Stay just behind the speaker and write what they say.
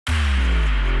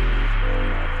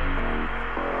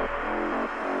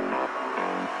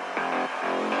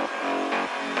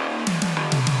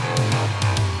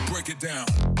down.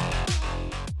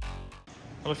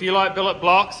 Well, if you like billet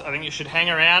blocks, I think you should hang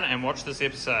around and watch this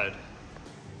episode.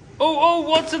 Oh,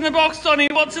 what's in the box, Donnie?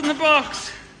 What's in the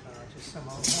box? Just some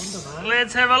old Honda, mate.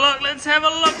 Let's have a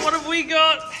look. What have we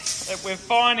got? We're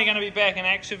finally going to be back in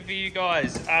action for you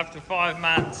guys after 5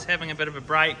 months, having a bit of a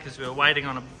break because we were waiting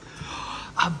on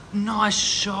a nice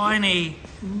shiny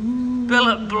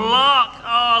billet block.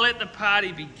 Oh, let the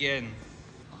party begin.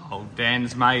 Oh,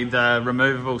 Dan's made the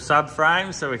removable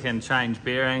subframe so we can change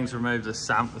bearings, remove the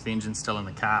sump with the engine still in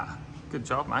the car. Good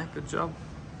job, mate, good job.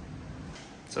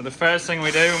 So the first thing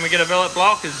we do when we get a billet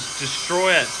block is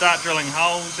destroy it, start drilling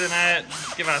holes in it,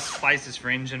 give us places for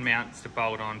engine mounts to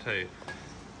bolt onto.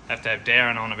 Have to have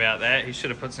Darren on about that. He should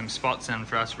have put some spots in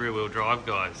for us rear wheel drive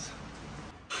guys.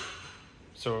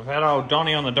 So we've had old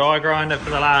Donnie on the die grinder for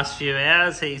the last few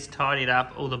hours. He's tidied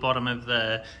up all the bottom of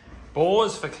the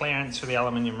bores for clearance for the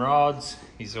aluminium rods.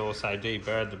 He's also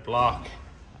deburred the block.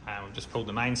 We've just pulled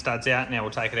the main studs out. Now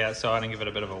we'll take it outside and give it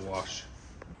a bit of a wash.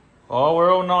 Oh,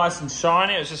 we're all nice and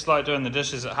shiny. It's just like doing the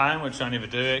dishes at home, which I never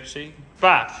do actually.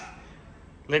 But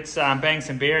let's bang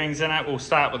some bearings in it. We'll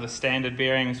start with the standard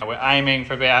bearings. We're aiming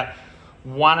for about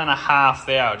 1.5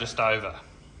 thou, just over.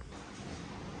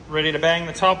 Ready to bang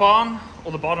the top on,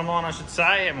 or the bottom on I should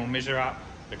say, and we'll measure up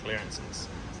the clearances.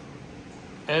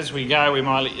 As we go, we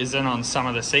might let you in on some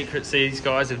of the secrets these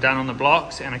guys have done on the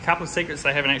blocks, and a couple of secrets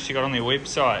they haven't actually got on their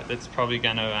website that's probably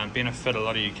going to benefit a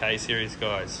lot of UK series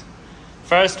guys.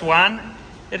 First one,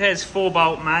 it has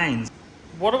 4-bolt mains.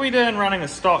 What are we doing running a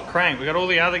stock crank? We've got all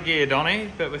the other gear, Donnie,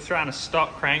 but we're throwing a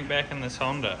stock crank back in this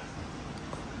Honda.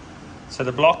 So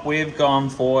the block we've gone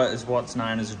for is what's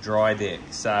known as a dry deck.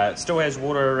 So it still has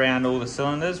water around all the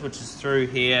cylinders, which is through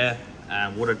here.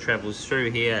 Water travels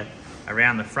through here,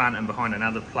 around the front and behind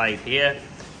another plate here.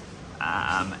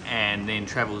 And then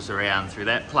travels around through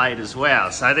that plate as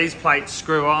well. So these plates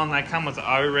screw on, they come with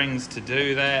O-rings to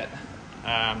do that.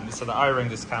 So the O-ring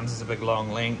just comes as a big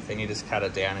long length and you just cut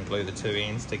it down and glue the two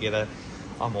ends together.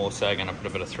 I'm also going to put a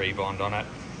bit of 3-bond on it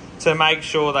to make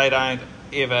sure they don't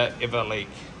ever leak.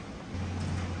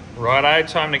 Righto,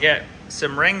 time to get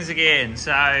some rings again.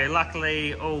 So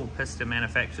luckily all piston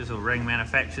manufacturers or ring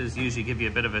manufacturers usually give you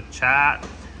a bit of a chart.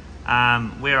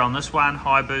 We're on this one,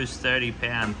 high boost 30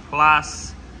 pound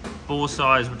plus, bore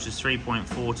size which is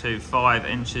 3.425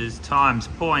 inches times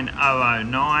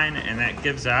 0.009, and that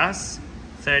gives us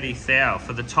 30 thou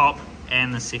for the top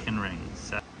and the second ring.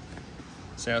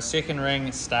 So our second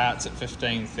ring starts at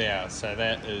 15 thou, so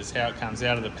that is how it comes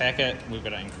out of the packet. We've got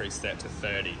to increase that to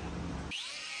 30.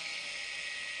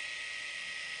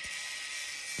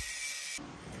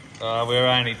 Oh, we're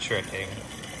only tricking.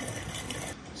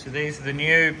 So these are the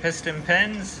new piston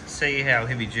pins. See how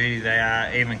heavy duty they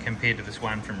are, even compared to this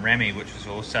one from Remy, which was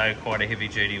also quite a heavy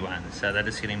duty one. So they're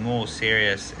just getting more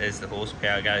serious as the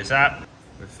horsepower goes up.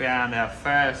 We found our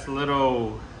first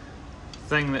little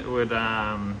thing that would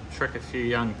trick a few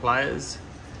young players.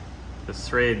 The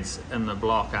threads in the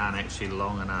block aren't actually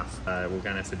long enough. We're going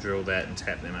to have to drill that and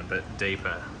tap them a bit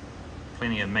deeper.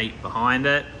 Plenty of meat behind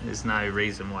it. There's no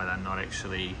reason why they're not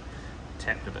actually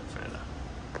tapped a bit further.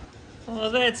 Oh,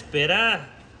 that's better.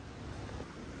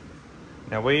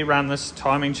 Now we run this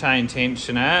timing chain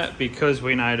tensioner because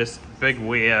we noticed big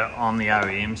wear on the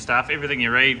OEM stuff. Everything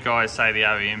you read, guys say the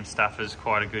OEM stuff is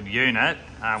quite a good unit.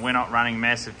 We're not running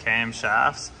massive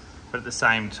camshafts, but at the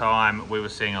same time we were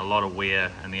seeing a lot of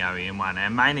wear in the OEM one,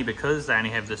 and mainly because they only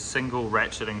have this single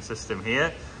ratcheting system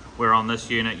here, where on this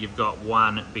unit you've got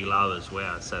one below as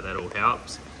well, so that all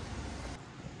helps.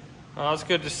 Oh, it's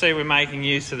good to see we're making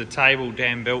use of the table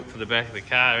Dan built for the back of the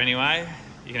car anyway.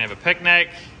 You can have a picnic,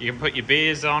 you can put your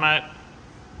beers on it.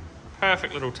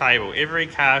 Perfect little table. Every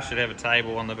car should have a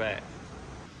table on the back.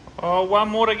 Oh, one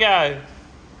more to go.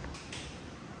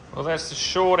 Well, that's the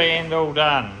short end all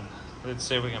done. Let's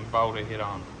see if we can bolt it head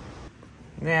on.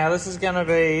 Now, this is going to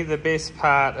be the best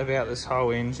part about this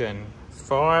whole engine.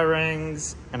 Fire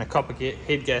rings and a copper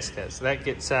head gasket. So that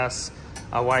gets us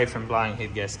away from blowing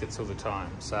head gaskets all the time.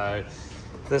 So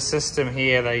this system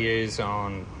here they use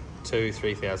on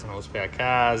 2,000-3,000 horsepower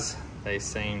cars. They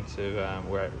seem to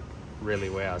work really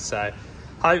well. So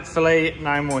hopefully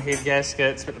no more head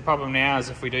gaskets, but the problem now is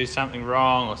if we do something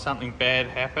wrong or something bad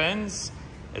happens,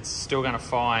 it's still going to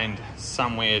find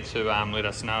somewhere to let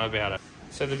us know about it.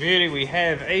 So the beauty we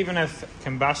have, even if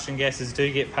combustion gases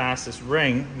do get past this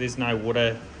ring, there's no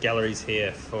water galleries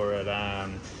here for it,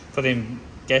 for them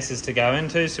gases to go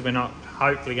into, so we're not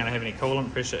hopefully going to have any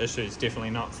coolant pressure issues,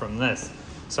 definitely not from this.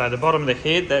 So the bottom of the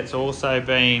head, that's also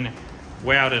been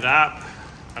welded up.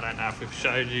 I don't know if we've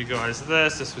showed you guys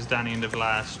this was done end of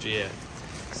last year.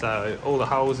 So all the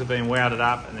holes have been welded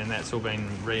up and then that's all been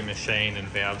remachined and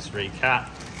valves recut.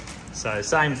 So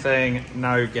same thing,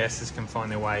 no gases can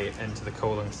find their way into the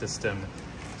cooling system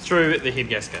through the head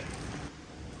gasket.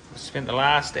 Spent the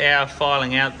last hour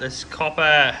filing out this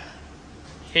copper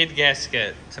head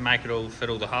gasket to make it all fit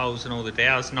all the holes and all the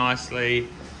dowels nicely.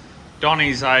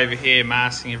 Donnie's over here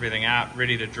masking everything up,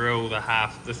 ready to drill the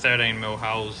 13mm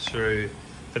holes through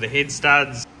for the head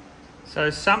studs. So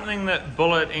something that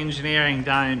Bullet Engineering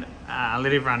don't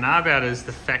let everyone know about is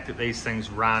the fact that these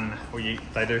things run,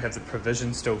 they do have the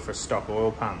provision still for a stock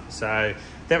oil pump. So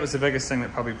that was the biggest thing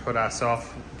that probably put us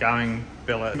off going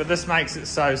billet. But this makes it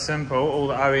so simple. All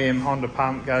the OEM Honda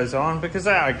pump goes on because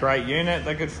they are a great unit.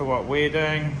 They're good for what we're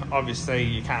doing. Obviously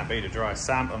you can't beat a dry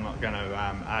sump, I'm not going to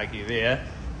argue there.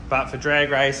 But for drag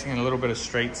racing and a little bit of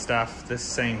street stuff, this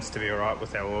seems to be all right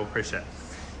with our oil pressure.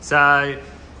 So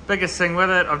biggest thing with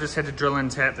it, I've just had to drill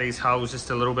and tap these holes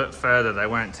just a little bit further. They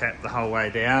won't tap the whole way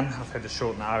down. I've had to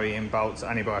shorten the OEM bolts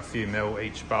only by a few mil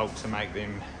each bolt to make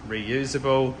them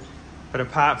reusable. But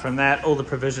apart from that, all the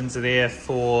provisions are there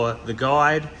for the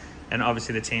guide, and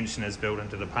obviously the tension is built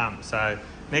into the pump. So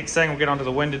next thing, we'll get onto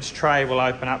the windage tray. We'll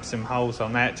open up some holes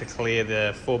on that to clear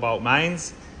the 4-bolt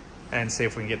mains and see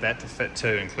if we can get that to fit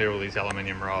too and clear all these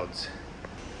aluminium rods.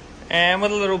 And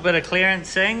with a little bit of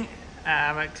clearancing,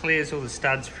 it clears all the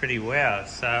studs pretty well.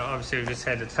 So obviously we've just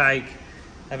had to take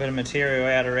a bit of material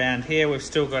out around here. We've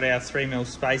still got our 3mm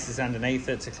spaces underneath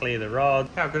it to clear the rod.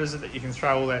 How good is it that you can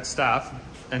throw all that stuff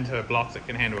into a block that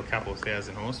can handle a couple of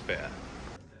 1,000 horsepower?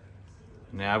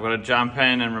 Now I've got to jump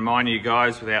in and remind you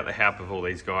guys, without the help of all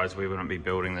these guys, we wouldn't be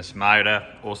building this motor.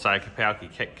 Also Kapalki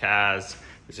kit cars.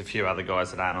 There's a few other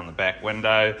guys that aren't on the back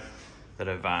window that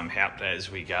have helped as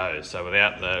we go. So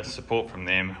without the support from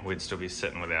them, we'd still be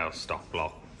sitting with our stock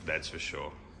block, that's for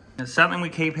sure. It's something we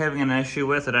keep having an issue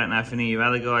with. I don't know if any of you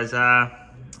other guys are.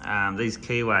 These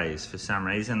keyways, for some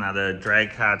reason, are the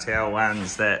drag cartel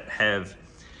ones that have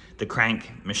the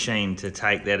crank machine to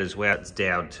take that as well. It's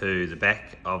doweled to the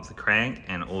back of the crank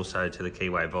and also to the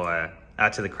keyway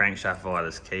to the crankshaft via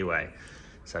this keyway.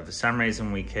 So for some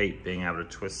reason we keep being able to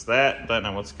twist that. Don't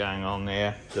know what's going on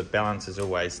there. The balance is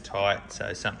always tight,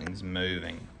 so something's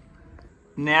moving.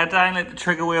 Now don't let the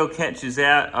trigger wheel catch us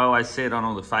out. I always said on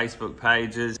all the Facebook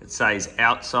pages, it says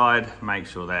outside. Make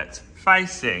sure that's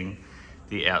facing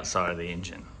the outside of the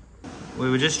engine. We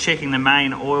were just checking the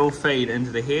main oil feed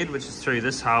into the head, which is through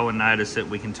this hole, and notice that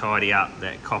we can tidy up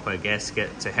that copper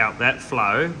gasket to help that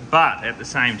flow. But at the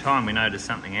same time, we noticed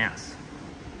something else.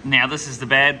 Now this is the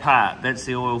bad part, that's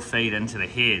the oil feed into the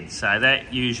head. So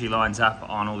that usually lines up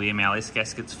on all the MLS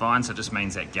gaskets fine, so it just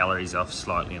means that gallery's off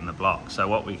slightly in the block. So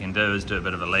what we can do is do a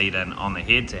bit of a lead in on the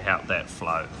head to help that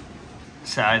flow.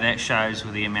 So that shows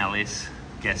where the MLS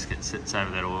gasket sits over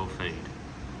that oil feed.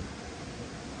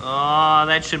 Oh,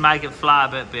 that should make it flow a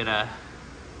bit better.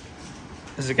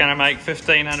 Is it going to make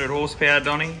 1,500 horsepower,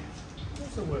 Donnie?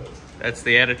 What's the word? That's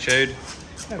the attitude.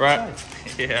 Right,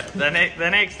 yeah, the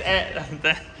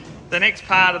next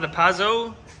part of the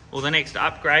puzzle, or the next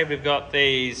upgrade, we've got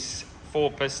these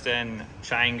 4-piston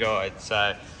chain guides.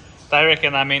 So they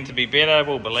reckon they're meant to be better.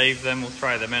 We'll believe them, we'll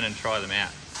throw them in and try them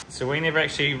out. So we never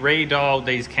actually redialed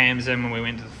these cams in when we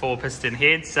went to the 4-piston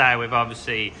head. So we've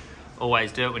obviously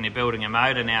always do it when you're building a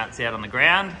motor. Now it's out on the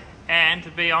ground, and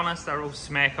to be honest, they're all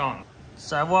smack on.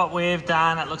 So what we've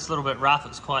done, it looks a little bit rough,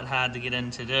 it's quite hard to get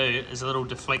in to do, is a little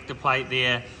deflector plate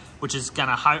there, which is going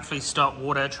to hopefully stop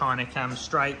water trying to come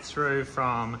straight through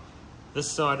from this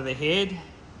side of the head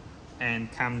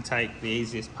and come take the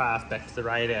easiest path back to the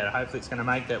radiator. Hopefully it's going to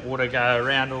make that water go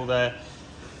around all the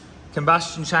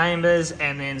combustion chambers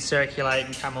and then circulate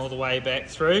and come all the way back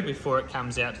through before it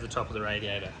comes out to the top of the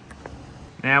radiator.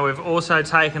 Now we've also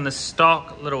taken the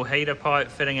stock little heater pipe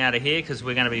fitting out of here because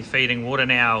we're going to be feeding water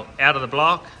now out of the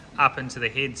block up into the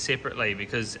head separately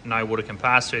because no water can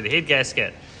pass through the head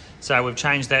gasket. So we've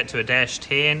changed that to a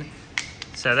 -10.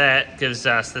 So that gives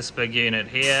us this big unit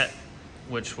here,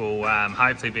 which will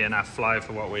hopefully be enough flow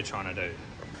for what we're trying to do.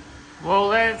 Well,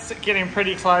 that's getting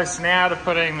pretty close now to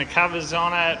putting the covers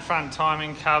on it, front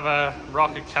timing cover,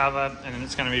 rocket cover, and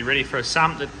it's going to be ready for a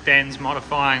sump that Dan's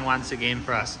modifying once again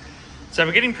for us. So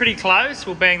we're getting pretty close.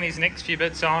 We'll bang these next few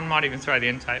bits on, might even throw the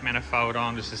intake manifold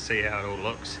on just to see how it all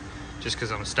looks, just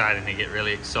because I'm starting to get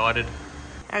really excited.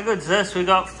 How good's this? We've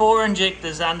got 4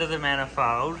 injectors under the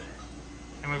manifold,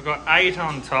 and we've got 8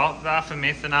 on top. They're for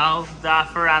methanol, they're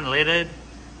for unleaded.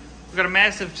 We've got a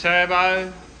massive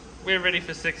turbo. We're ready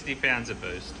for 60 pounds of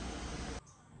boost.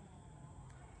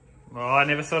 Well, I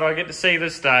never thought I'd get to see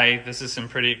this day. This is some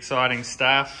pretty exciting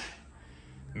stuff.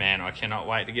 Man, I cannot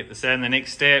wait to get this in. The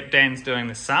next step, Dan's doing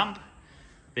the sump.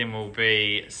 Then we'll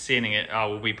be sending it,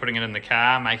 we'll be putting it in the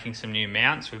car, making some new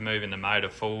mounts. We're moving the motor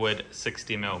forward,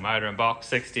 60mm motor and box,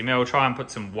 60mm. Try and put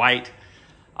some weight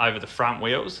over the front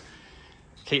wheels.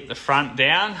 Keep the front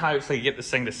down, hopefully get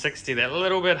this thing to 60 that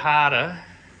little bit harder.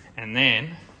 And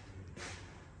then,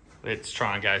 let's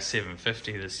try and go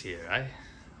 750 this year, eh?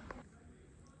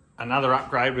 Another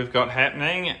upgrade we've got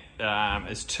happening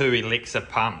is 2 Alexa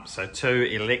pumps. So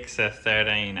 2 Alexa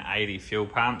 1380 fuel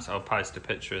pumps. I'll post a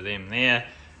picture of them there.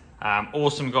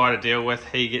 Awesome guy to deal with.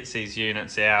 He gets these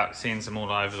units out, sends them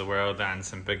all over the world, and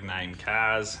some big name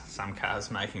cars. Some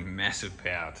cars making massive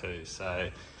power too.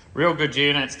 So real good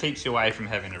units, keeps you away from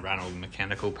having to run all the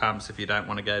mechanical pumps if you don't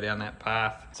want to go down that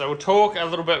path. So we'll talk a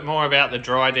little bit more about the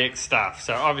dry deck stuff.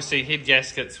 So obviously head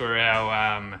gaskets were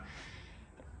our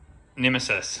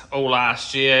nemesis all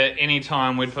last year.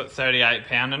 Anytime we'd put 38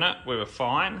 pound in it, we were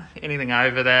fine. Anything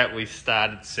over that, we've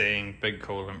started seeing big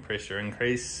coolant pressure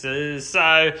increases.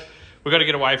 So we've got to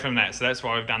get away from that. So that's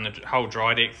why we've done the whole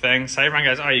dry deck thing. So everyone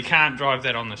goes, oh, you can't drive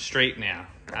that on the street now.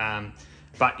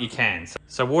 But you can.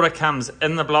 So water comes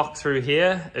in the block through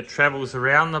here. It travels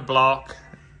around the block,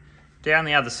 down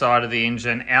the other side of the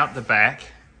engine, out the back,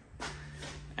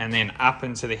 and then up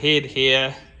into the head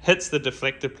here. Hits the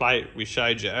deflector plate we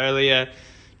showed you earlier,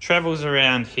 travels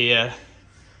around here,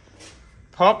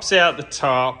 pops out the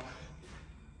top,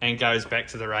 and goes back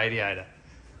to the radiator.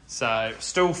 So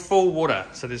still full water.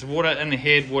 So there's water in the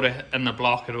head, water in the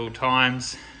block at all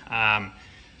times.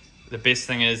 The best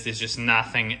thing is there's just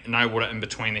no water in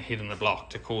between the head and the block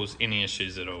to cause any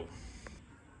issues at all.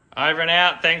 Over and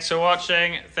out. Thanks for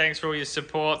watching. Thanks for all your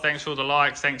support. Thanks for all the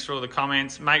likes. Thanks for all the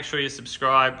comments. Make sure you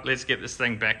subscribe. Let's get this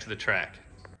thing back to the track.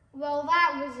 Well,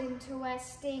 that was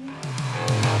interesting.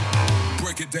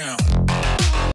 Break it down.